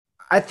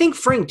I think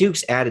Frank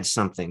Dukes added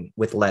something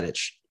with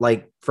Lettich.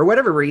 Like, for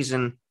whatever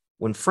reason,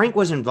 when Frank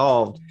was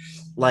involved,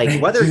 like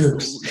Frank whether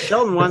Dukes.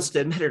 Sheldon wants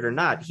to admit it or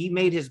not, he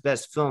made his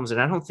best films,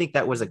 and I don't think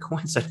that was a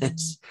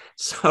coincidence.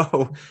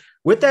 So,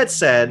 with that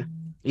said,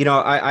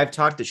 I've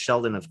talked to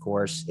Sheldon, of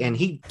course, and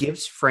he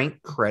gives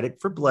Frank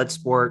credit for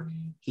Bloodsport.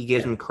 He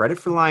gives him credit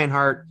for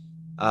Lionheart,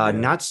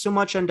 not so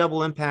much on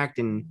Double Impact,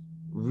 and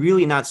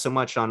really not so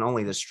much on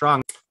Only the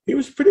Strong. He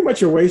was pretty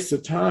much a waste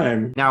of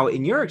time. Now,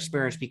 in your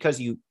experience, because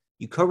you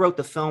co-wrote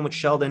the film with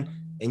Sheldon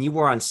and you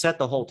were on set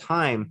the whole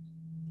time,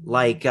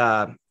 like,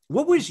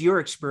 what was your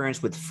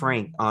experience with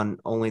Frank on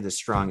Only the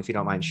Strong, if you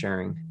don't mind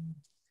sharing?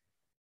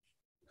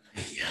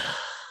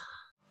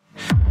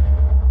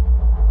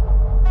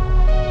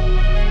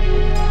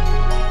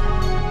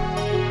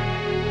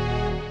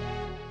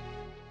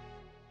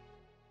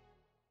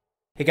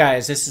 Hey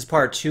guys, this is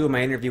part 2 of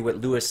my interview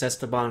with Luis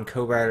Esteban,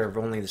 co-writer of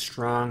Only the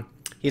Strong.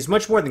 He's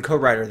much more than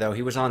co-writer, though.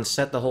 He was on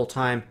set the whole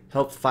time,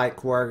 helped fight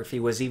choreography,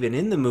 was even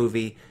in the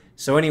movie.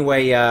 So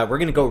anyway, we're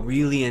going to go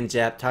really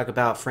in-depth, talk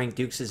about Frank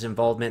Dukes'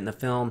 involvement in the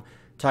film,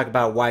 talk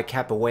about why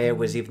Capoeira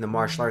was even the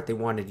martial art they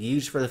wanted to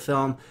use for the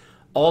film,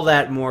 all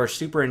that more,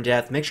 super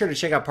in-depth. Make sure to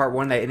check out part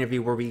 1 of that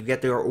interview where we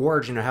get the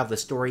origin of how the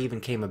story even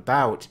came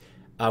about,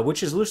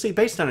 which is loosely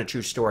based on a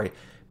true story.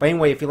 But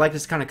anyway, if you like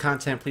this kind of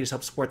content, please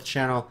help support the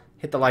channel.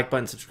 Hit the like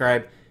button,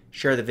 subscribe,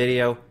 share the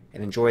video,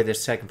 and enjoy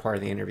this second part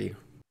of the interview.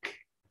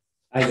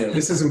 I know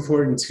this is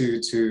important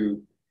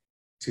to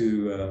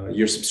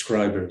your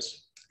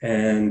subscribers.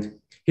 And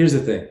here's the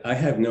thing: I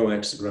have no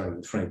axe to grind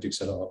with Frank Dukes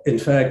at all. In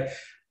fact,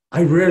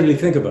 I rarely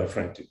think about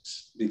Frank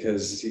Dukes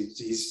because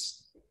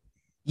he's.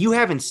 You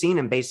haven't seen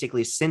him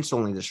basically since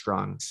Only the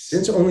Strong.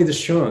 Since Only the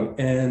Strong,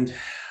 and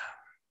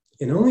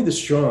in Only the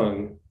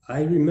Strong,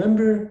 I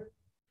remember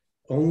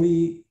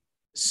only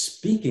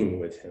speaking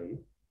with him.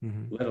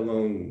 Let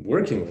alone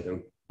working with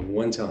him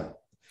one time.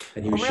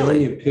 And he was showing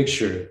me a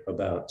picture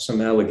about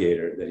some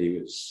alligator that he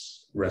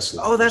was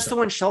wrestling. Oh, that's the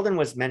one Sheldon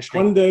was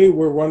mentioning. One day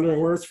we're wondering,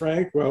 where's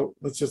Frank? Well,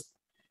 let's just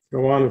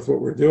go on with what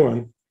we're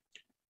doing.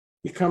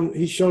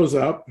 He shows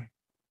up.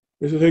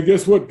 He says, hey,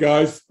 guess what,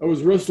 guys? I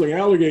was wrestling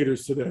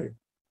alligators today.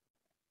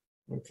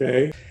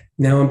 Okay.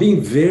 Now I'm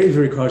being very,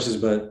 very cautious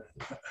about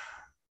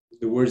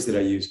the words that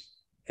I use.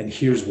 And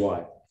here's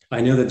why.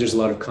 I know that there's a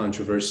lot of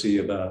controversy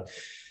about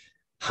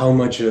how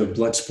much of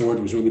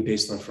Bloodsport was really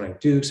based on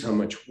Frank Dukes, how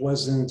much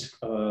wasn't.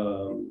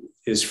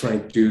 Is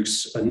Frank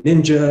Dukes a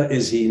ninja?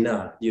 Is he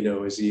not?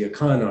 Is he a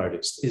con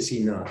artist? Is he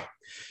not?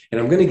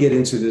 And I'm going to get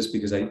into this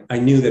because I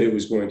knew that it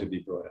was going to be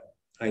brought up.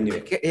 I knew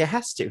it. It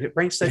has to. It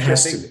brings such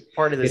a big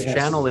part of this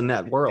channel in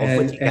that world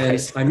with you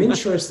guys. And I'm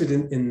interested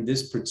in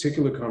this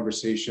particular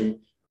conversation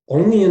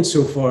only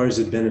insofar as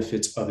it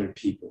benefits other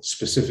people,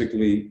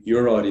 specifically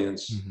your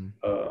audience,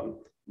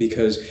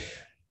 because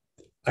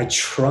I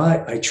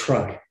try.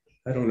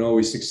 I don't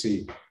always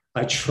succeed.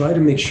 I try to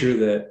make sure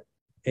that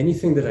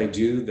anything that I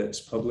do that's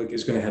public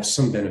is going to have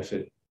some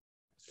benefit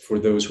for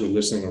those who are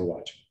listening or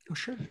watching. Oh,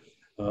 sure.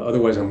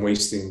 Otherwise, I'm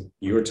wasting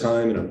your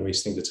time and I'm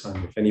wasting the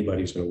time if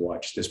anybody's going to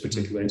watch this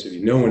particular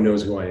interview. No one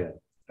knows who I am.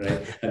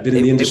 Right? I've been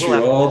in the industry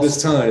all this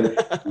time.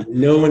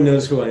 No one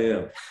knows who I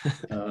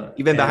am.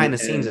 You've been behind the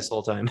scenes this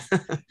whole time.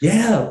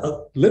 Yeah,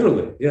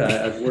 literally.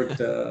 Yeah, I've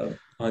worked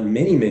on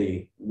many,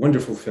 many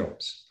wonderful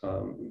films.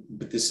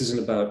 But this isn't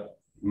about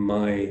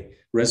my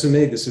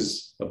resume. This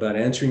is about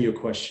answering your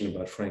question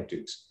about Frank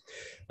Dukes.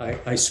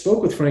 I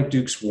spoke with Frank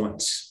Dukes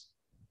once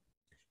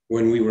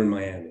when we were in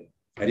Miami.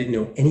 I didn't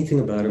know anything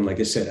about him. Like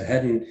I said, I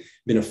hadn't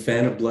been a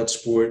fan of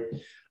Bloodsport.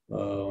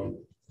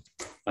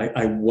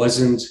 I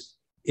wasn't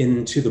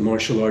into the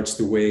martial arts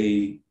the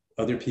way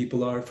other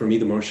people are. For me,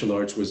 the martial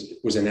arts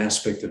was an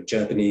aspect of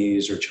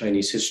Japanese or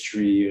Chinese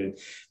history.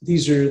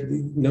 These are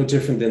no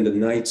different than the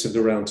Knights of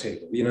the Round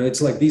Table.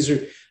 It's like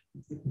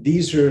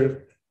these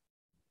are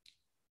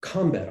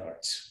combat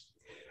arts.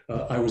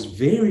 I was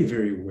very,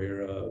 very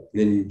aware of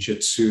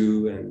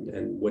ninjutsu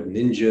and what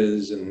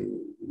ninjas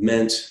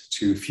meant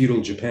to feudal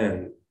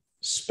Japan,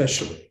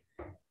 especially.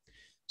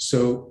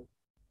 So,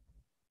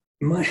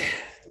 my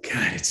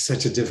God, it's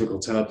such a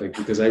difficult topic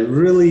because I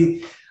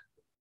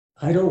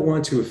don't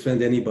want to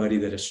offend anybody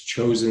that has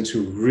chosen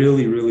to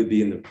really, really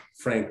be in the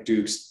Frank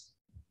Dukes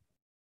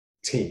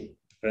team,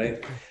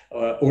 right?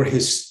 Or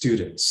his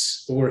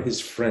students or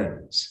his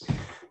friends.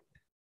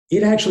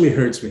 It actually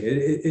hurts me.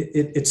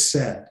 It's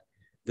sad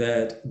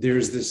that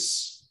there's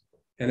this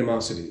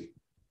animosity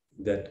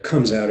that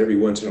comes out every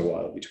once in a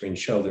while between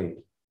Sheldon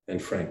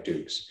and Frank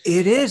Dukes.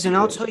 It is, and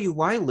I'll tell you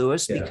why,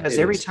 Luis, because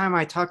every time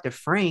I talk to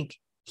Frank,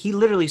 he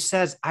literally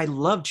says, I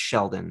loved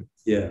Sheldon.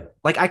 Yeah.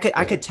 Like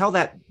I could tell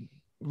that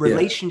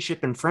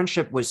relationship and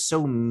friendship was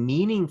so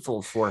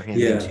meaningful for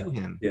him and to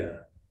him. Yeah.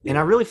 And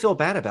I really feel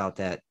bad about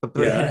that. But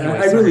anyway,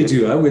 I really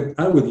do.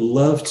 I would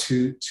love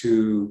to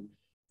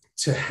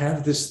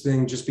have this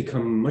thing just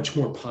become much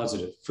more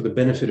positive for the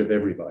benefit of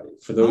everybody,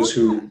 for those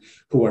who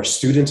are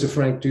students of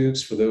Frank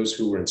Dukes, for those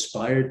who were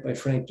inspired by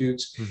Frank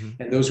Dukes,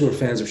 and those who are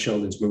fans of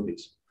Sheldon's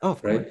movies. Oh,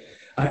 right.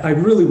 I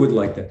really would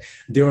like that.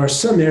 There are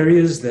some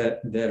areas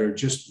that are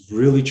just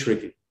really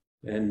tricky.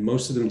 and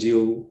most of them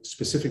deal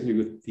specifically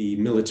with the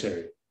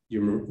military,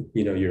 your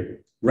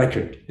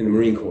record in the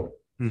Marine Corps.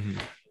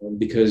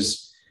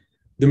 Because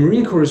the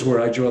Marine Corps is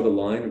where I draw the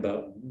line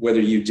about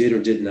whether you did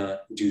or did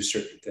not do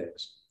certain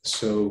things.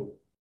 So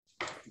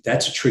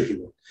that's a tricky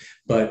one.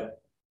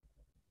 But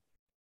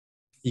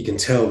you can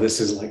tell this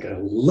is like a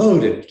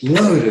loaded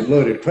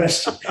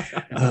question.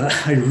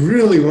 I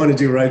really want to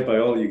do right by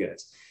all you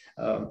guys.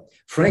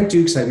 Frank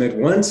Dux, I met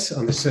once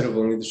on the set of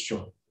Only the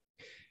Strong.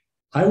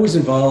 I was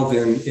involved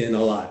in a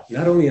lot,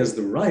 not only as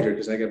the writer,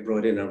 because I got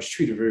brought in, I was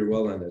treated very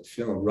well on that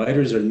film.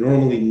 Writers are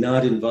normally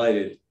not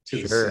invited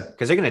to the set.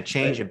 Because they're going to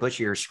change and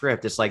butcher your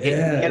script. It's like,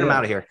 get them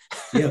out of here.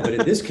 But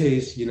in this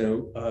case,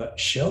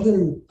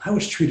 Sheldon, I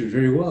was treated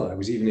very well. I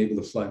was even able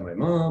to fly my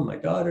mom, my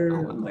daughter,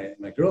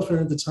 my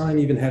girlfriend at the time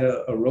even had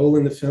a role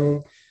in the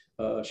film.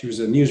 She was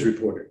a news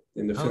reporter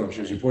in the film.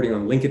 She was reporting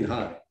on Lincoln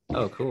High.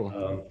 Oh,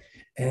 cool.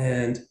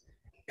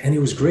 And it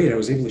was great. I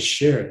was able to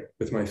share it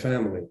with my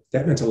family.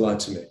 That meant a lot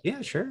to me.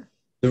 Yeah, sure.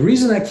 The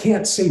reason I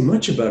can't say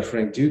much about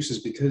Frank Dux is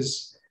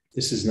because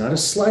this is not a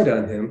slight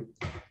on him,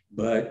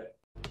 but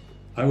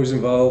I was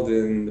involved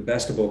in the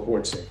basketball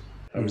court scene.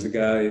 I was the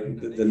guy,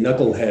 the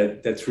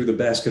knucklehead that threw the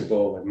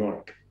basketball at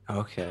Mark.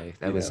 Okay.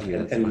 That was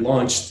and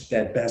launched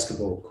that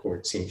basketball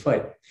court scene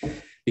fight.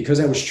 Because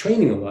I was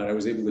training a lot, I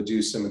was able to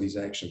do some of these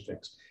action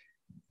things.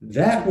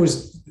 That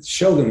was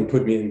Sheldon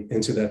put me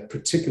into that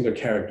particular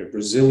character,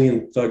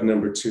 Brazilian thug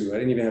number 2. I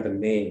didn't even have a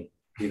name,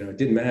 it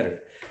didn't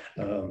matter.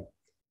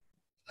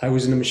 I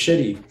was in a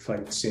machete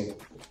fight scene,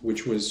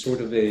 which was sort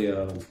of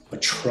a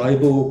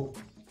tribal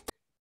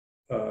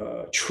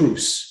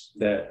truce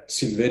that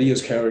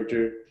Silverio's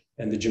character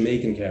and the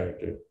Jamaican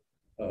character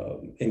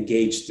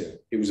engaged in.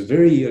 It was a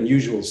very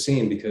unusual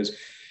scene because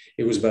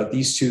it was about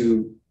these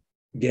two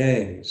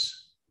gangs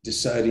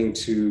deciding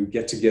to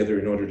get together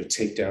in order to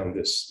take down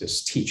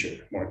this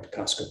teacher, Mark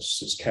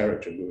Dacascos, his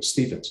character, Luis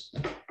Stevens.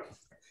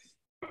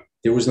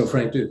 There was no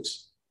Frank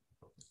Dux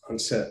on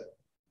set.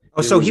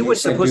 Oh, so he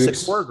was supposed to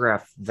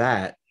choreograph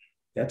that.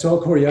 That's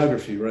all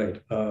choreography,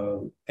 right?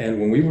 And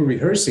when we were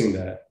rehearsing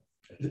that,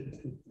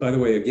 by the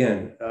way,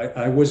 again,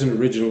 I wasn't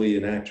originally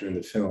an actor in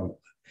the film.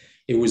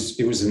 It was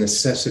a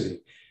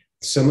necessity.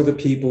 Some of the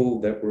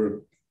people that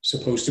were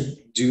supposed to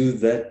do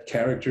that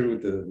character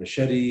with the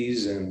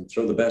machetes and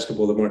throw the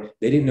basketball at Mark,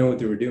 they didn't know what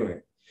they were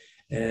doing.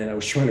 And I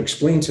was trying to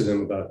explain to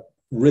them about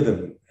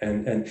rhythm.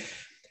 And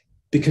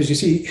because you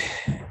see,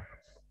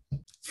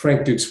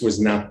 Frank Dux was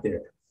not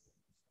there.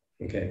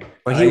 Okay.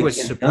 But he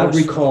was supposed to.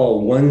 I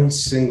recall one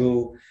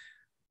single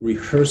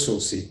rehearsal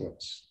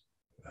sequence,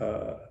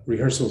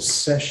 rehearsal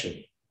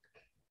session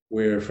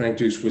where Frank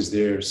Dux was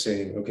there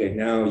saying, okay,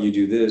 now you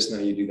do this, now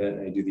you do that,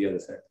 now you do the other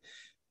thing.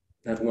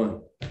 Not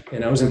one.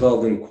 And I was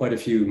involved in quite a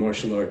few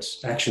martial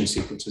arts action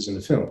sequences in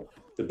the film.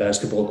 The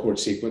basketball court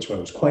sequence, where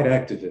I was quite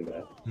active in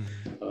that.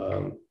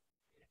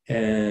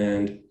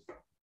 And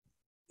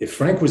if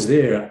Frank was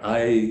there,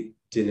 I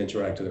didn't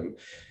interact with him.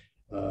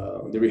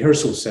 The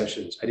rehearsal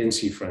sessions, I didn't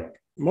see Frank.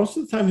 Most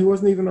of the time, he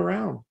wasn't even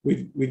around.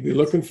 We'd be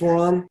looking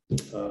for him.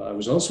 I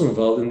was also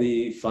involved in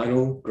the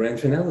final grand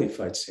finale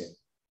fight scene.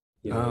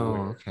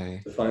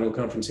 Okay. The final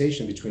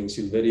confrontation between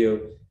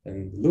Silverio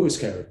and Luis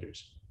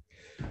characters.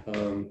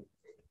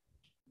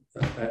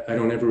 I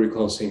don't ever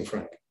recall seeing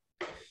Frank.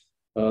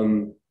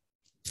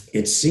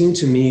 It seemed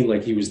to me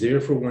like he was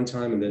there for one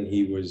time and then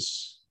he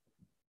was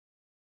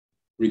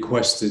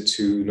requested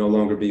to no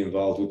longer be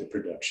involved with the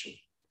production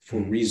for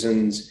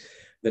reasons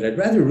that I'd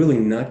rather really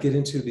not get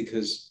into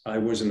because I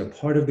wasn't a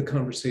part of the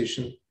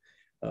conversation.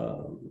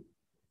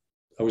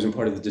 I wasn't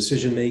part of the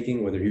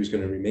decision-making, whether he was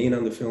going to remain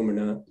on the film or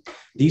not.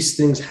 These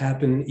things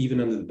happen even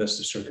under the best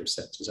of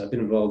circumstances. I've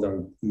been involved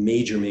on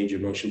major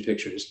motion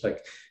pictures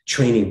like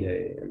Training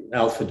Day and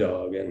Alpha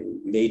Dog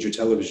and major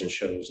television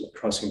shows like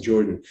Crossing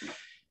Jordan.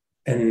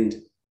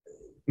 And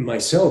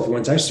myself,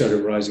 once I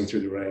started rising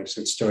through the ranks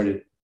and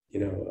started,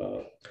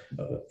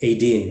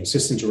 ADing,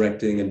 assistant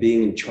directing, and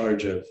being in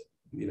charge of,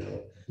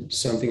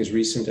 something as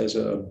recent as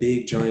a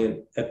big,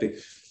 giant, epic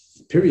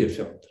period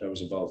film that I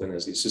was involved in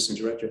as the assistant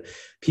director,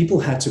 people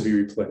had to be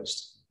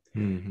replaced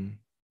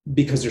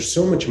because there's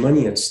so much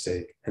money at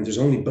stake and there's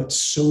only but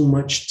so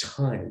much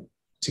time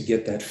to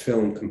get that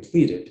film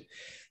completed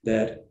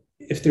that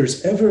if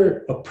there's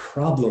ever a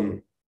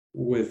problem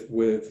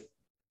with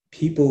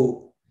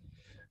people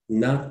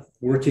not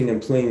working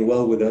and playing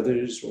well with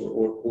others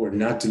or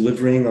not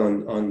delivering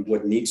on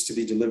what needs to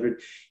be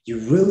delivered, you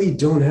really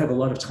don't have a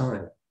lot of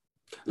time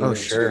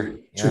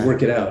to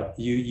work it out.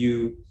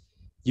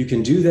 You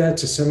can do that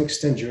to some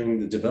extent during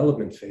the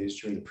development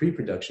phase, during the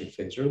pre-production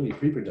phase, early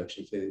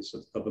pre-production phase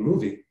of a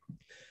movie.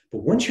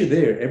 But once you're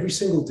there, every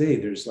single day,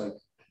 there's like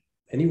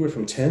anywhere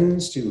from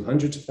tens to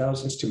hundreds of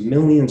thousands to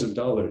millions of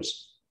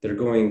dollars that are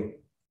going.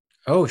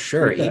 Oh,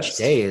 sure. Each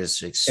day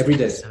is expensive. Every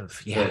day.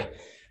 Yeah.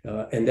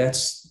 Right. And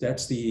that's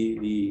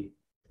the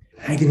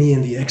agony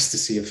and the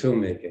ecstasy of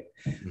filmmaking.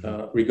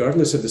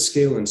 Regardless of the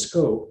scale and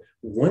scope,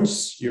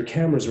 once your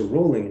cameras are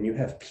rolling and you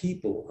have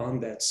people on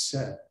that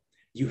set,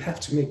 you have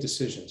to make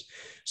decisions.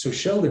 So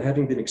Sheldon,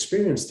 having been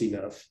experienced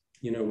enough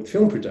with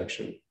film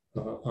production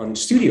on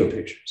studio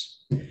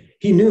pictures.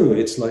 He knew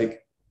it's like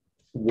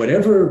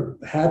whatever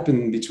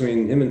happened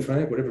between him and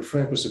Frank, whatever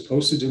Frank was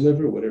supposed to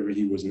deliver, whatever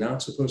he was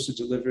not supposed to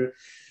deliver,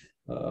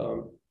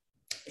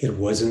 it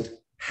wasn't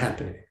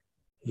happening,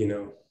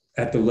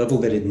 at the level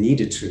that it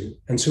needed to.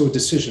 And so a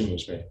decision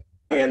was made.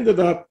 I ended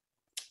up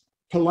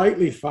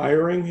politely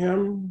firing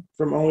him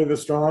from Only the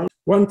Strong.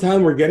 One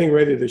time we're getting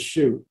ready to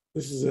shoot.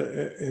 This is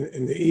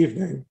in the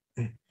evening.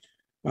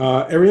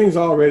 Everything's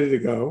all ready to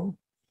go.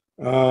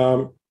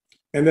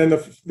 And then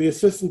the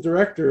assistant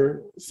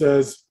director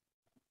says,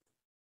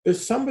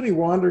 there's somebody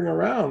wandering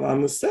around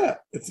on the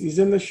set. He's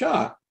in the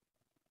shot.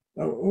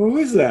 Who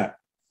is that?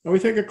 And we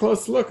take a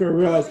close look and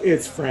we realize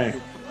it's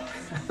Frank.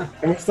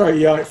 And we start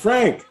yelling,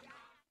 Frank,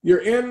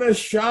 you're in the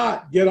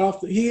shot. Get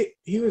off. He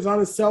was on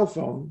his cell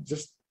phone,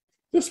 just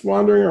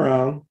wandering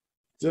around,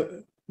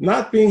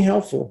 not being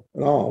helpful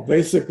at all.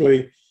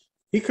 Basically,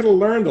 he could have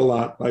learned a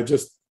lot by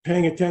just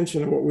paying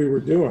attention to what we were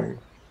doing.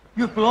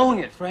 You're blowing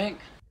it, Frank.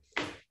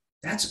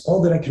 That's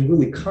all that I can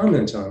really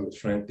comment on with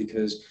Frank,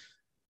 because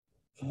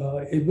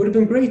it would have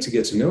been great to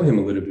get to know him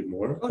a little bit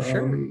more. Oh,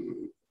 sure.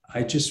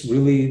 I just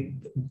really,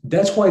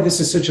 that's why this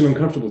is such an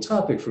uncomfortable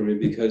topic for me,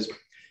 because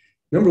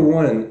number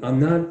one, I'm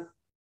not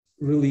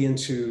really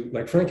into,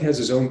 like, Frank has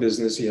his own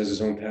business. He has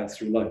his own path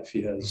through life.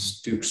 He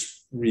has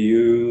Dux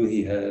Ryu.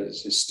 He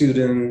has his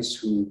students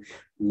who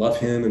love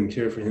him and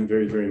care for him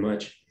very, very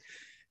much.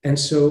 And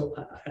so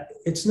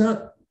it's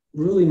not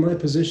really my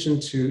position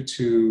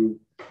to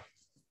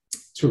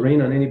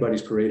rain on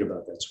anybody's parade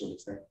about that sort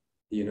of thing.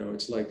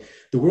 It's like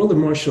the world of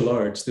martial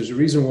arts. There's a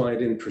reason why I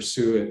didn't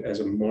pursue it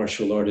as a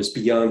martial artist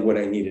beyond what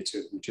I needed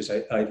to, which is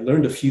I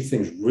learned a few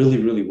things really,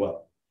 really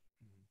well.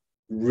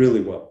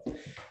 Really well.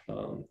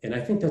 And I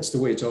think that's the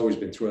way it's always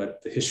been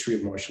throughout the history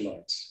of martial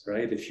arts,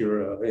 right? If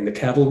you're in the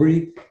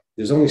cavalry,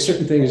 there's only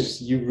certain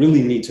things you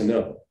really need to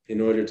know in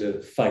order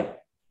to fight,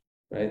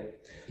 right?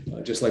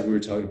 Just like we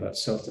were talking about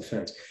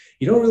self-defense.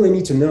 You don't really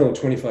need to know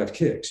 25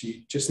 kicks.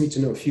 You just need to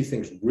know a few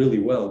things really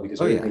well,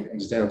 because everything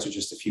comes down to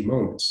just a few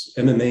moments.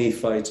 MMA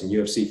fights and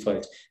UFC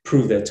fights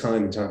prove that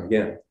time and time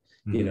again.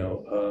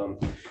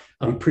 Mm-hmm.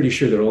 I'm pretty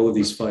sure that all of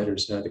these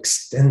fighters have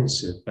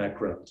extensive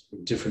backgrounds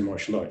in different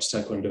martial arts,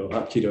 Taekwondo,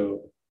 Hapkido,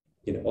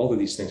 all of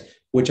these things,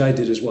 which I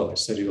did as well. I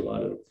studied a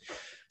lot of them.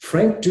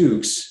 Frank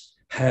Dux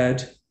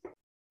had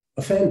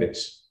a fan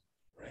base,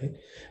 right?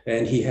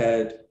 And he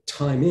had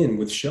time in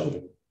with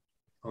Sheldon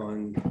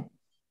on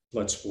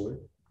Bloodsport,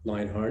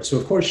 Lionheart. So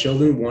of course,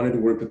 Sheldon wanted to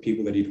work with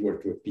people that he'd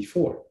worked with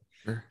before.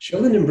 Sure.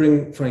 Sheldon didn't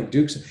bring Frank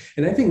Dux.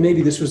 And I think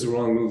maybe this was the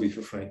wrong movie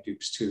for Frank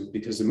Dux too,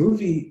 because the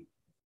movie,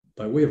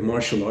 by way of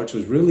martial arts,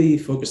 was really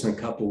focused on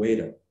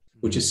capoeira,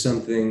 which is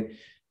something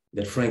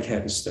that Frank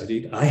hadn't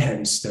studied. I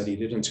hadn't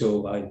studied it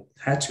until I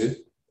had to,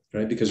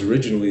 right? Because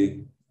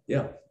originally,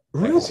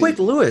 Real quick,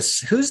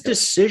 Luis, whose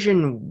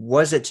decision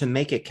was it to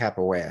make it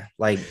capoeira?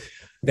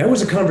 That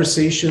was a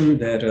conversation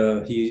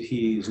that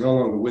he's no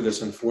longer with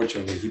us,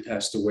 unfortunately. He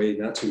passed away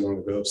not too long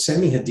ago.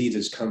 Sammy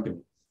Hadid's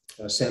company.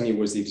 Sammy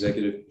was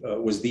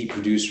the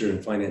producer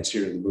and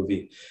financier of the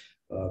movie,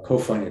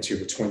 co-financier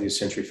with 20th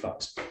Century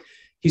Fox.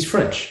 He's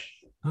French,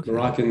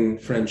 Moroccan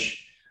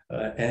French,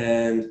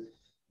 and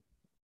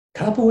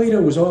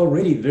capoeira was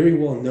already very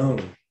well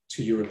known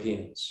to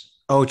Europeans.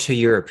 Oh, to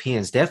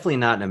Europeans, definitely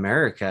not in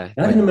America.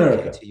 Not in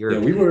America. Yeah,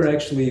 we were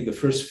actually the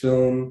first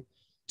film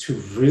to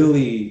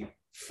really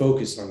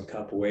focus on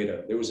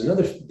capoeira.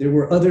 There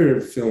were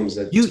other films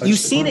that you've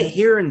seen it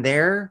here and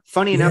there.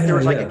 Funny enough, there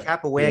was a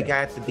capoeira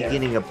guy at the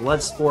beginning of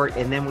Bloodsport,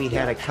 and then we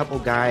had a couple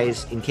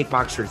guys in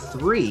Kickboxer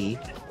 3.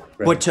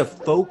 Right. But to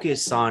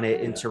focus on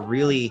it and to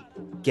really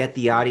get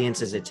the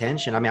audience's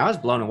attention, I mean, I was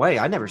blown away.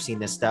 I'd never seen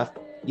this stuff.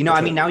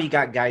 Now you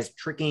got guys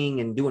tricking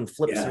and doing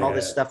flips and all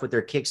this stuff with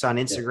their kicks on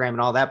Instagram and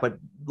all that. But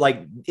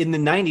like in the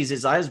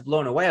 90s, I was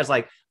blown away. I was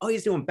like, oh,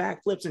 he's doing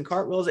backflips and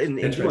cartwheels and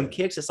doing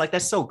kicks. It's like,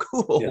 that's so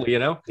cool,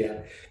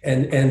 Yeah.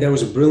 And that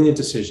was a brilliant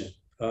decision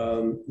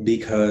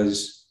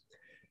because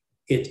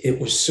it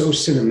was so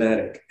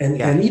cinematic.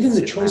 And even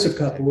the choice of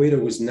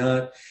capoeira was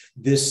not,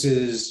 this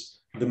is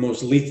the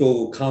most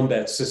lethal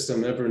combat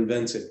system ever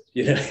invented.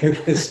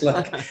 It was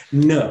like,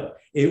 no,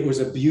 it was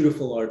a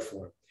beautiful art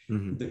form.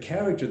 Mm-hmm.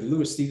 The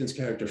Luis Stevens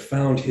character,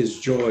 found his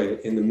joy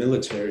in the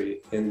military.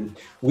 And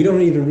we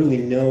don't even really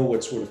know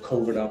what sort of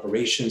covert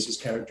operations his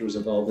character was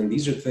involved in.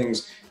 These are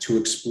things to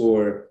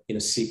explore in a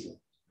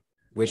sequel,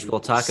 which we'll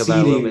talk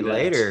about a little bit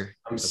later.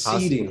 I'm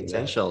seeding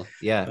potential.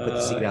 Put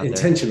the seed out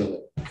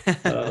intentionally.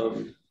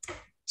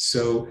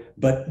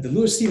 But the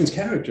Luis Stevens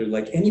character,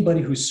 like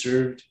anybody who's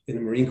served in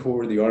the Marine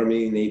Corps, the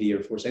Army, Navy, Air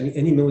Force,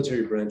 any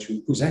military branch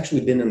who's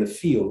actually been in the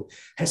field,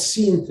 has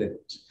seen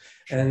things.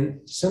 And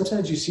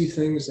sometimes you see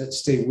things that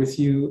stay with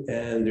you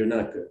and they're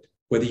not good.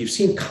 Whether you've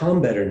seen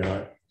combat or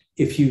not,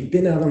 if you've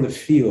been out on the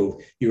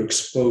field, you're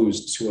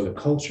exposed to other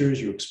cultures,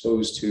 you're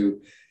exposed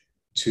to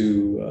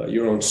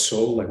your own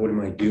soul. Like, what am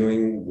I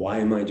doing? Why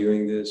am I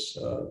doing this?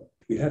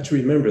 You have to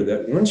remember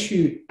that once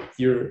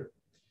you're,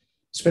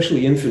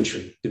 especially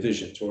infantry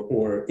divisions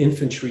or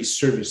infantry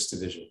service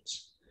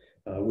divisions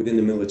within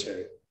the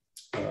military,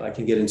 I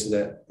can get into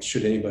that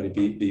should anybody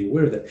be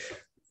aware of that.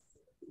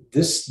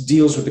 This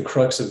deals with the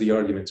crux of the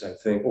argument, I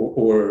think,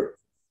 or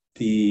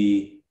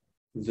the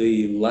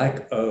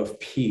lack of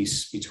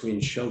peace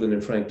between Sheldon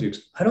and Frank Dux.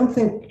 I don't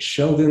think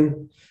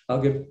Sheldon,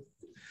 let me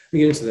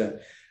get into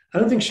that. I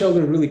don't think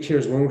Sheldon really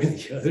cares one way or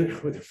the other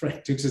whether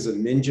Frank Dux is a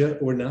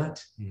ninja or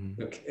not.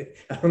 Mm-hmm. Okay,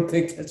 I don't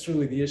think that's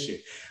really the issue.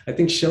 I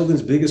think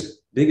Sheldon's biggest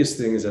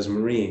thing is, as a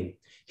Marine,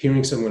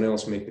 hearing someone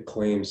else make the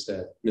claims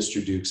that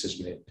Mr. Dux has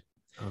made.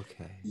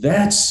 Okay,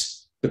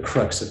 that's the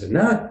crux of it.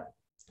 Not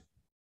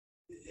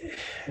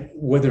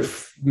whether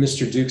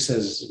Mr. Dux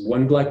has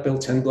 1 black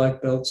belt, 10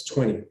 black belts,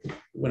 20.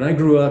 When I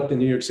grew up in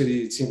New York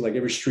City, it seemed like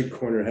every street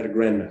corner had a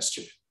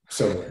grandmaster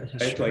somewhere.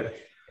 Right? Sure. Like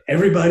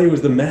everybody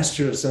was the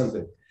master of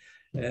something.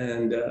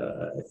 And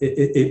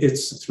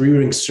it's a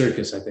 3-ring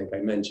circus, I think I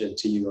mentioned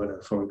to you on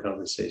our phone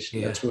conversation.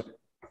 Yeah. That's what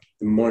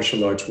the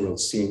martial arts world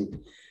seemed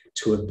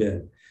to have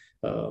been,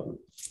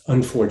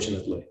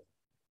 unfortunately.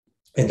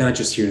 And not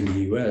just here in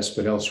the US,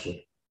 but elsewhere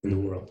in the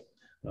world.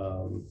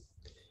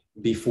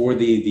 Before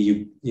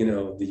the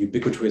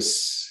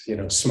ubiquitous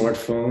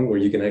smartphone where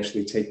you can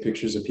actually take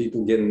pictures of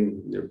people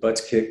getting their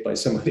butts kicked by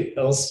somebody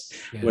else,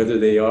 yeah, whether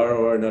they are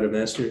or are not a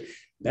master.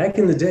 Back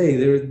in the day,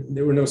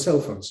 there were no cell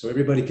phones, so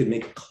everybody could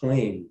make a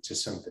claim to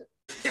something.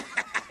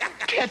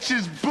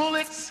 Catches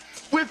bullets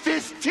with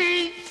his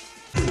teeth.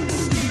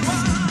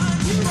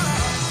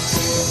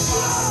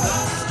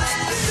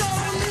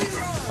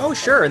 Oh,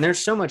 sure. And there's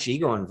so much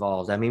ego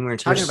involved. I mean, we're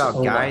talking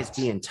about guys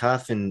being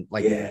tough and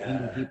like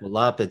beating people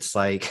up. It's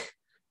like,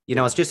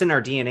 it's just in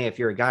our DNA. If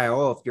you're a guy,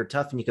 if you're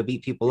tough and you can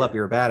beat people up,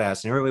 you're a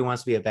badass. And everybody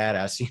wants to be a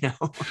badass,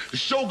 The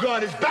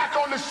Shogun is back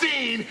on the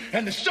scene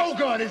and the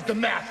Shogun is the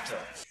master.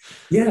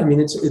 Yeah, I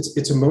mean,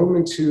 it's a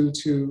moment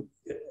to,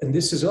 and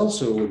this is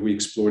also what we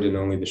explored in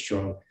Only the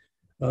Strong.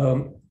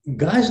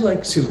 Guys like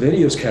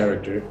Silverio's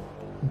character,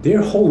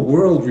 their whole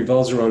world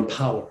revolves around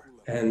power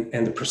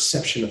and the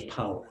perception of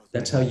power.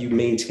 That's how you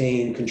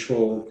maintain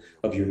control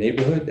of your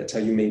neighborhood. That's how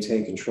you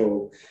maintain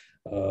control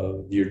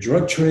of your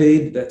drug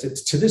trade.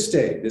 To this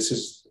day, this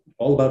is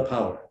all about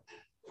power.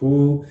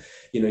 You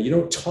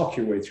don't talk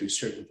your way through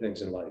certain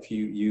things in life.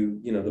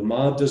 The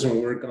mob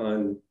doesn't work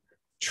on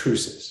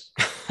truces.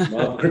 The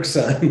mob works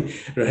on,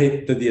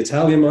 right? The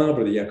Italian mob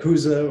or the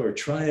Yakuza or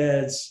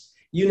triads,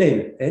 you name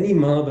it. Any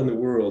mob in the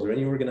world or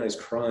any organized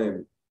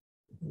crime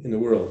in the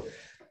world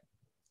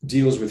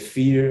deals with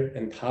fear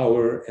and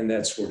power and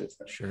that sort of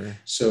thing. Sure.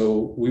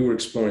 So we were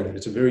exploring that.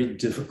 It's a very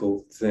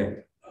difficult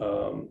thing.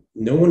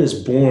 No one is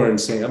born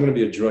saying, I'm going to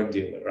be a drug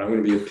dealer, or I'm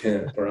going to be a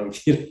pimp, or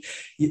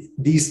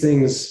these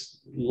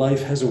things,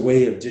 life has a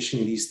way of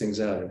dishing these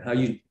things out. And how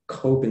you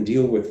cope and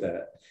deal with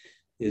that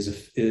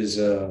is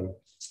a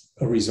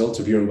result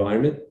of your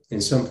environment.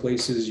 In some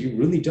places, you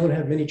really don't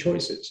have many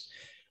choices.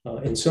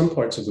 In some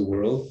parts of the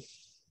world,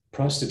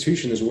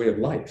 prostitution is a way of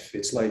life.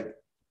 It's like,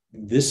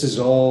 this is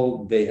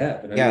all they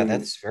have. And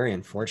that's very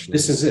unfortunate.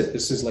 This is it.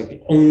 This is like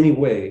the only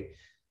way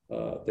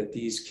that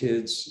these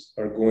kids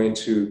are going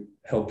to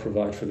help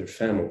provide for their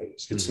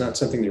families. It's not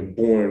something they're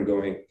born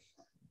going,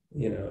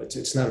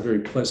 it's not a very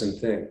pleasant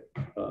thing.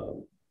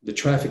 The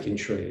trafficking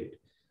trade,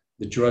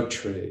 the drug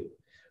trade,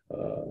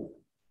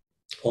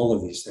 all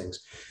of these things.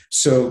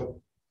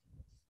 So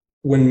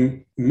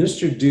when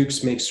Mr.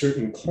 Dux makes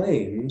certain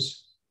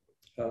claims,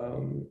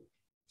 and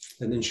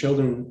then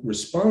Sheldon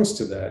responds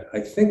to that, I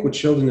think what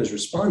Sheldon is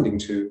responding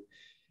to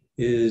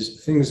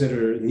is things that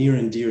are near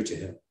and dear to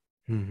him.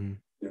 Mm-hmm.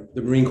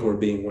 The Marine Corps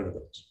being one of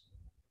those,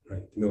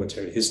 right? The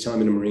military. His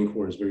time in the Marine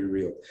Corps is very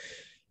real.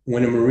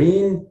 When a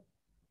Marine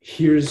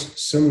hears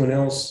someone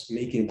else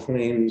making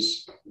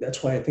claims,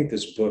 that's why I think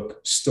this book,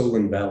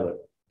 Stolen Valor,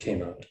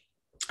 came out.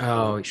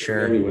 Oh,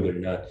 sure. Tell me whether or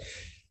not.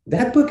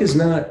 That book is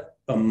not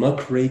a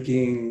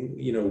muckraking,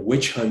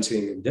 witch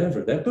hunting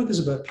endeavor. That book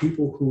is about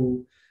people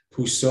who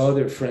saw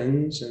their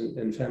friends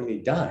and family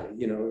die,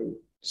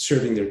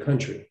 serving their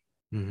country.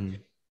 Mm-hmm.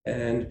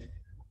 And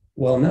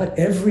while not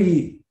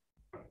every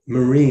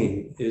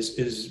Marine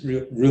is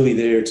really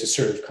there to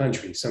serve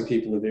country, some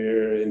people are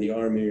there in the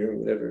army or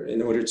whatever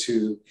in order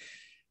to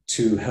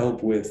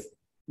help with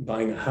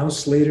buying a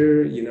house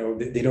later.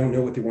 They don't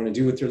know what they want to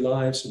do with their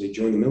lives, so they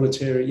join the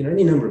military,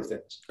 any number of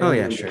things. Oh,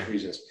 yeah, sure.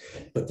 Reasons.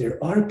 But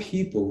there are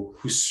people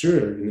who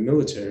serve in the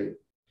military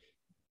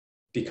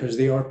because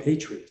they are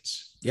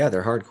patriots. Yeah,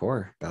 they're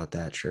hardcore about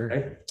that, sure.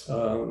 Right?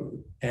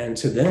 And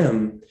to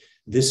them,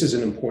 this is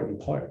an important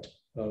part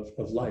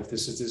of life.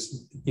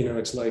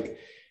 It's like,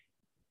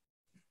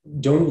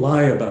 don't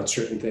lie about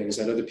certain things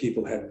that other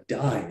people have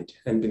died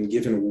and been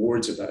given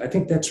awards about. I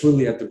think that's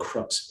really at the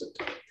crux of it.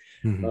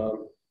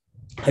 Mm-hmm.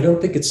 I don't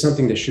think it's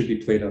something that should be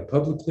played out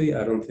publicly.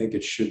 I don't think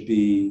it should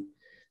be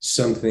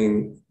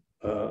something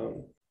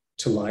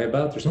to lie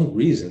about. There's no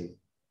reason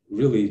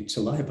really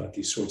to lie about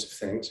these sorts of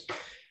things.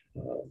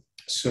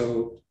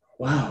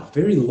 Wow,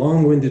 very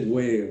long-winded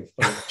way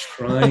of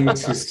trying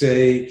to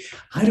say,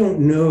 I don't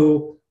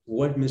know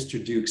what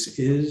Mr. Dux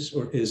is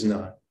or is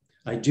not.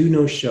 I do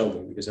know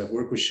Sheldon because I've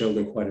worked with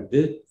Sheldon quite a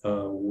bit.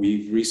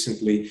 We've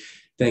recently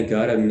thank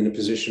God I'm in a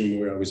position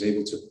where I was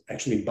able to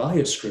actually buy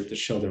a script that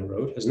Sheldon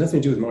wrote. It has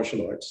nothing to do with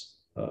martial arts.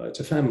 It's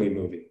a family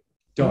movie,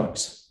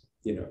 dogs.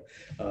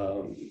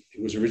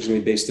 It was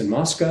originally based in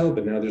Moscow,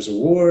 but now there's a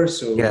war.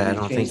 So Yeah, I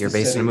don't think you're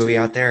basing a movie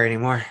out there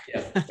anymore.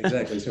 Yeah,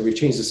 exactly. So we've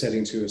changed the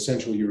setting to a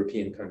Central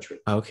European country.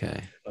 Okay.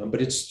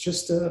 But it's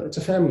just it's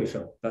a family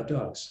film about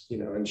dogs,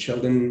 and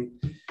Sheldon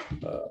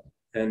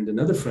and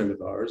another friend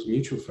of ours, a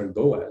mutual friend,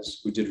 Boaz,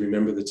 who did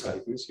Remember the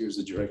Titans. He was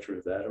the director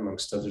of that,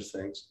 amongst other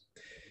things.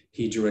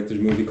 He directed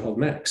a movie called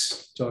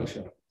Max, dog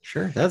film.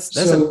 Sure, that's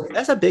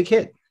a big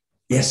hit.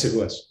 Yes, it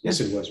was. Yes,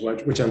 it was,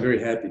 which I'm very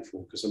happy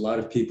for, because a lot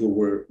of people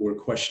were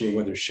questioning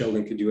whether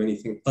Sheldon could do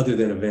anything other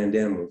than a Van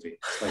Damme movie.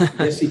 Like,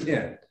 yes, he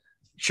can.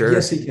 Sure.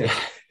 Yes, he can.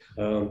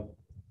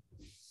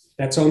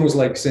 That's almost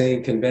like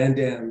saying, can Van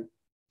Damme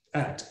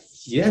act?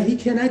 Yeah, he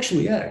can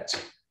actually act.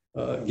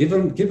 Give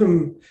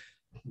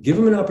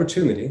him an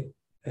opportunity.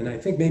 And I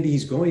think maybe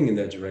he's going in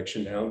that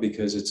direction now,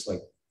 because it's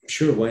like,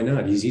 sure, why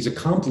not? He's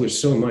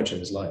accomplished so much in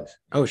his life.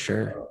 Oh,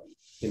 sure.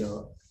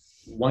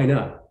 Why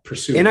not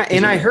pursue? And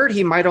I heard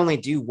he might only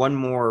do one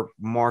more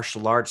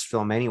martial arts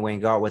film anyway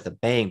and go out with a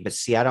bang. But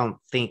see, I don't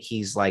think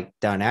he's like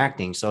done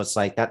acting. So it's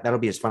like that'll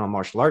be his final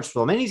martial arts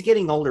film. And he's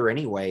getting older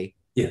anyway.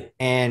 Yeah.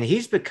 And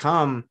he's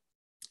become,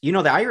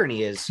 the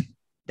irony is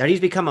that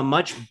he's become a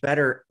much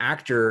better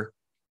actor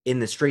in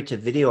the straight to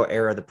video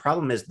era. The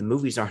problem is the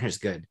movies aren't as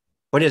good.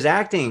 But his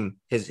acting,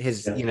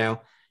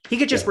 he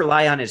could just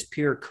rely on his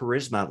pure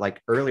charisma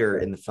like earlier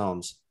in the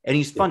films. And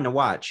he's fun to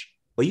watch.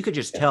 But you could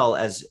just tell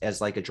as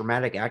like a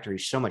dramatic actor,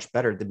 he's so much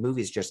better. The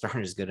movies just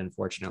aren't as good,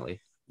 unfortunately.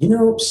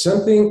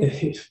 Something,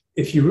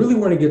 if you really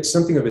want to get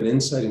something of an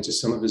insight into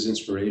some of his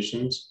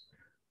inspirations,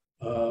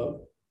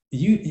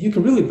 you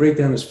can really break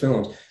down his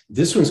films.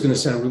 This one's going to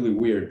sound really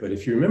weird, but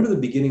if you remember the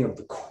beginning of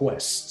The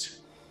Quest,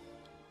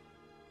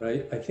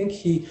 right? I think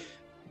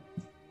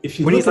if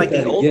you when look he's like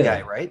at the old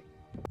guy, right?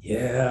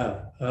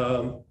 Yeah.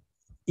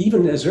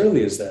 Even as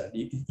early as that,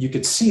 you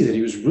could see that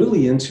he was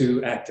really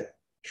into acting.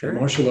 Sure.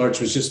 Martial arts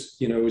was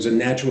just, it was a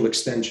natural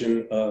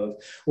extension of,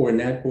 or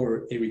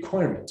a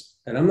requirement.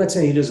 And I'm not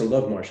saying he doesn't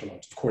love martial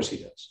arts. Of course he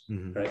does,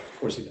 right? Of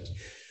course he does.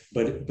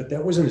 But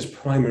that wasn't his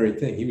primary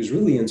thing. He was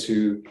really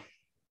into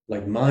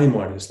like mime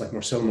artists, like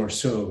Marcel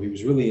Marceau. He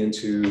was really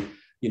into,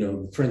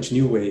 French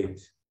New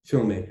Wave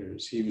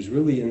filmmakers. He was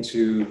really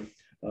into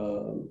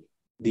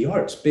the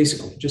arts,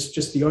 basically,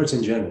 just the arts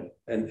in general,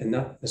 and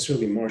not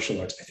necessarily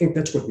martial arts. I think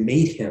that's what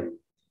made him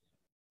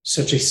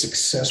such a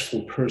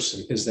successful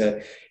person, is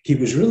that he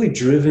was really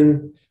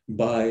driven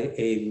by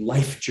a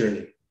life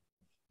journey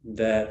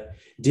that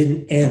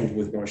didn't end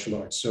with martial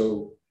arts.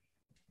 So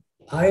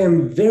I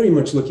am very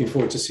much looking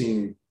forward to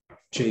seeing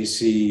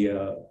JC,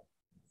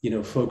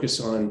 focus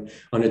on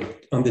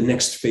the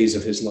next phase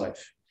of his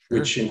life,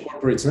 which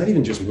incorporates not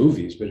even just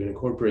movies, but it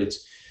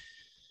incorporates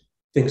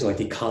things like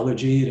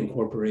ecology. It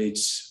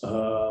incorporates,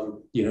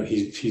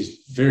 he's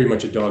very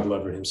much a dog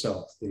lover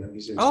himself.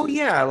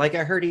 Like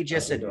I heard he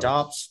just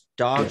adopts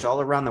dogs all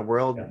around the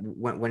world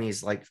when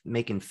he's like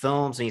making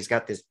films, and he's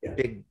got this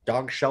big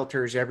dog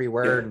shelters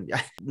everywhere.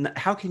 And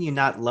how can you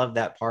not love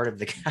that part of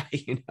the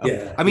guy?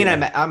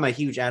 I'm a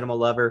huge animal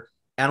lover,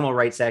 animal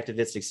rights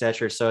activist,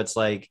 etc. So it's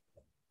like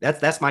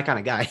that's my kind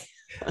of guy.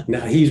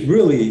 Now he's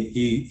really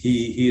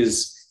he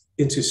is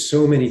into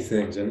so many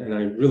things, and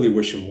I really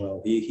wish him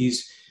well.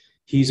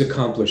 He's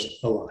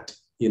accomplished a lot.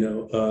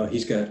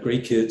 He's got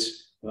great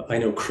kids. I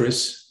know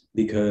Chris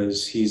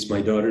because he's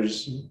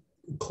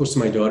close to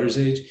my daughter's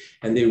age,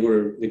 and they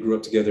grew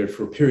up together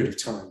for a period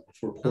of time,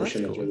 for a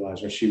portion of their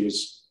lives, when she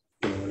was,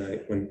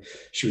 when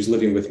she was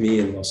living with me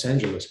in Los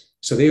Angeles.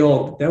 So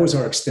that was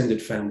our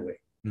extended family,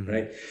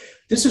 right?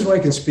 This is why I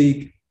can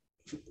speak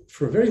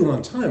for a very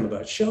long time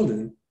about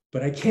Sheldon,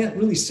 but I can't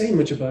really say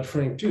much about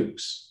Frank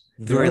Dux.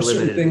 There are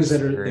certain things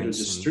that are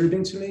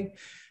disturbing to me.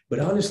 But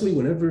honestly,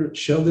 whenever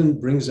Sheldon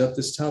brings up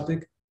this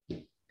topic,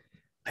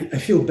 I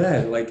feel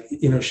bad. Like,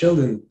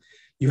 Sheldon,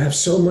 you have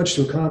so much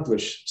to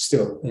accomplish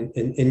still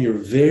in your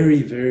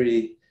very,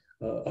 very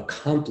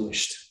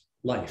accomplished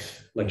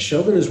life. Like,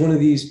 Sheldon is one of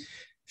these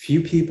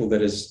few people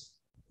that has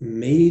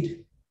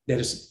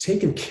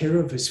taken care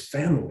of his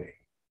family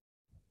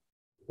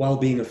while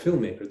being a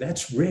filmmaker.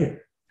 That's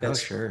rare.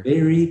 That's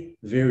very,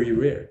 very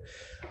rare.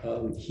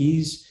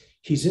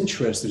 He's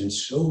interested in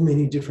so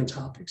many different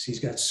topics. He's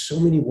got so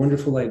many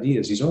wonderful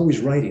ideas. He's always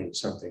writing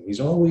something.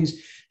 He's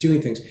always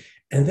doing things.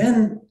 And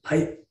then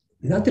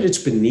not that it's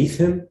beneath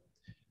him,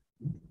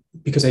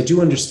 because I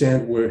do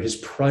understand where his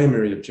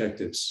primary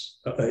objectives,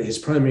 his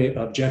primary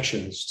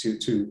objections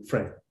to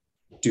Frank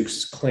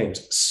Dux'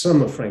 claims,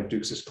 some of Frank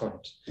Dux'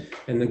 claims.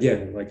 And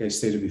again, like I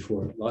stated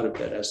before, a lot of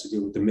that has to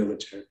do with the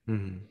military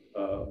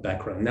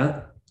background,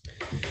 not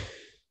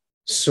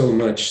so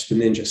much the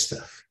ninja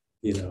stuff.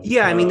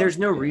 There's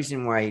no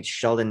reason why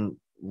Sheldon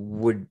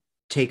would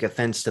take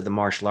offense to the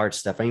martial arts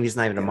stuff. I mean, he's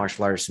not even a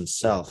martial artist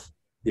himself.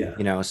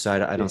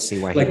 So I don't see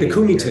why. Like the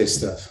kumite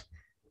stuff.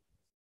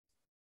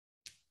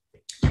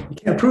 You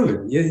can't prove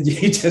it.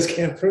 You just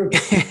can't prove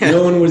it.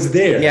 No one was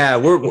there.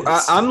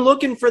 I'm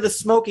looking for the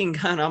smoking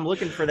gun. I'm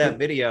looking for that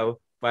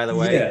video. by the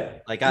way. Yeah,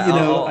 Like you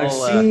know,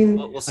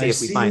 we'll see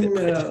if we find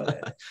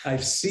it.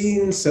 I've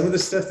seen some of the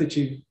stuff that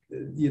you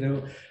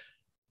know,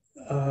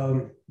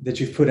 that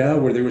you've put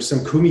out where there was some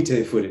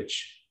kumite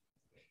footage.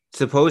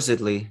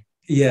 Supposedly.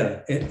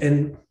 Yeah,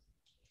 and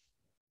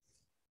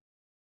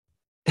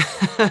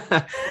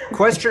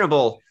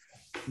questionable.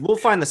 We'll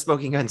find the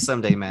smoking gun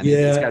someday, man.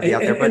 yeah, It's got to be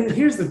out there. But and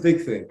here's the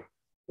big thing.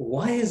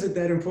 Why is it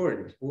that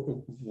important?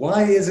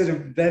 Why is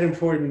it that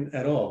important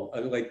at all?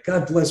 Like,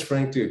 God bless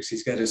Frank Dux.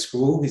 He's got his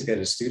school. He's got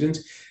his students.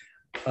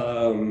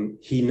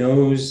 He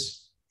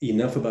knows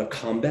enough about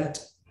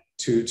combat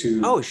to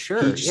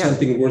teach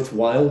something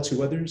worthwhile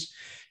to others.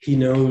 He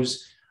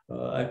knows.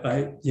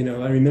 I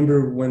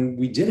remember when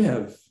we did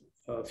have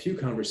a few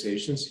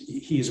conversations.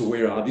 He's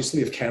aware,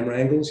 obviously, of camera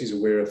angles. He's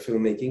aware of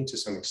filmmaking to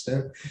some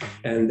extent,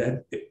 and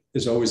that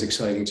is always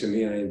exciting to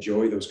me. I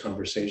enjoy those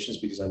conversations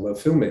because I love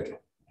filmmaking.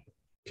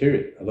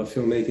 Period. I love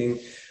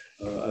filmmaking.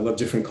 I love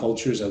different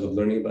cultures. I love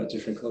learning about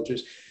different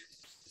cultures.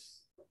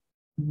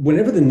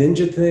 Whenever the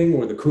ninja thing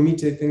or the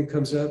kumite thing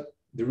comes up,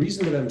 the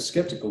reason that I'm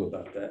skeptical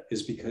about that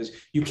is because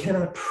you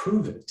cannot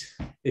prove it.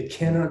 It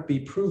cannot be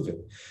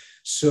proven.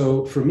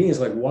 So for me, it's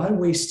like, why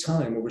waste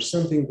time over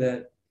something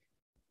that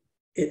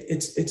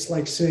it's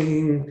like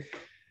saying,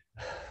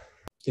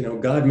 you know,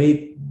 God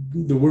made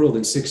the world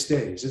in 6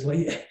 days. It's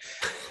like,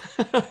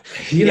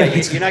 you're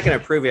not going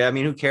to prove it. I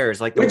mean, who cares?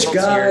 Like, the which God,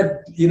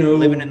 here, you know,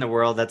 living in the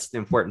world, that's the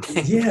important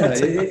thing. Yeah,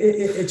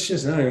 it's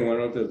just, I don't even want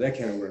to open that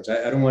kind of words.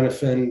 I don't want to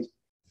offend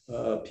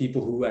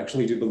people who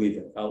actually do believe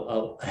it.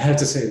 I have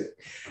to say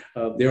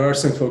that there are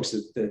some folks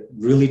that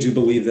really do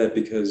believe that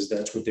because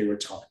that's what they were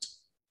taught.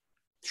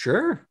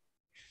 Sure.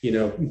 You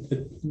know,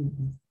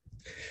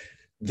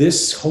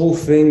 this whole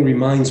thing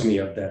reminds me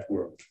of that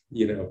world.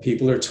 You know,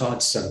 people are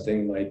taught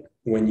something like,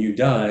 when you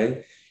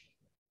die,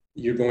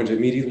 you're going to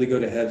immediately go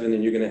to heaven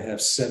and you're going to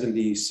have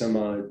 70 some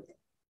odd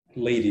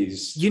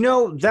ladies. You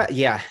know, that,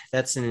 yeah,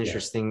 that's an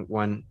interesting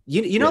one.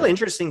 You know, the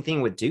interesting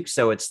thing with Duke,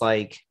 so it's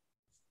like,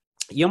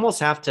 you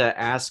almost have to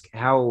ask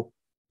how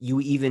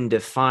you even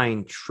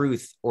define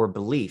truth or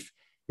belief,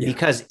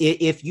 because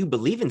if you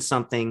believe in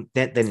something,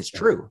 then it's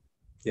true,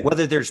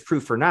 whether there's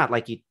proof or not.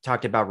 Like you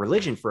talked about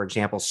religion, for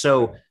example.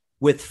 So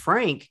with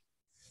Frank,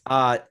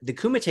 the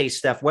Kumite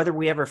stuff, whether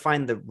we ever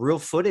find the real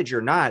footage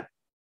or not,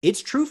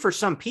 it's true for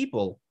some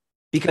people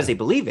because they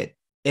believe it.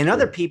 And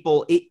other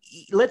people,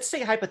 let's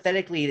say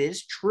hypothetically it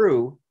is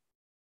true,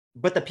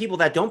 but the people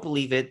that don't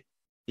believe it,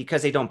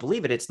 because they don't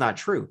believe it, it's not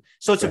true.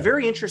 So it's a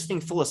very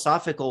interesting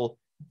philosophical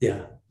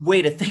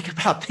way to think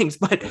about things.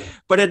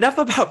 But enough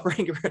about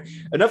Frank.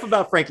 Enough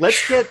about Frank.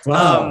 Let's get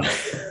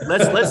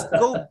let's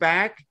go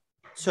back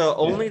to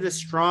Only the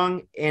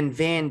Strong and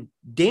Van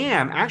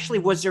Damme. Actually,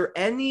 was there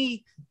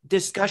any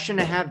discussion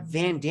to have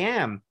Van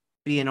Damme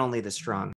being Only the Strong?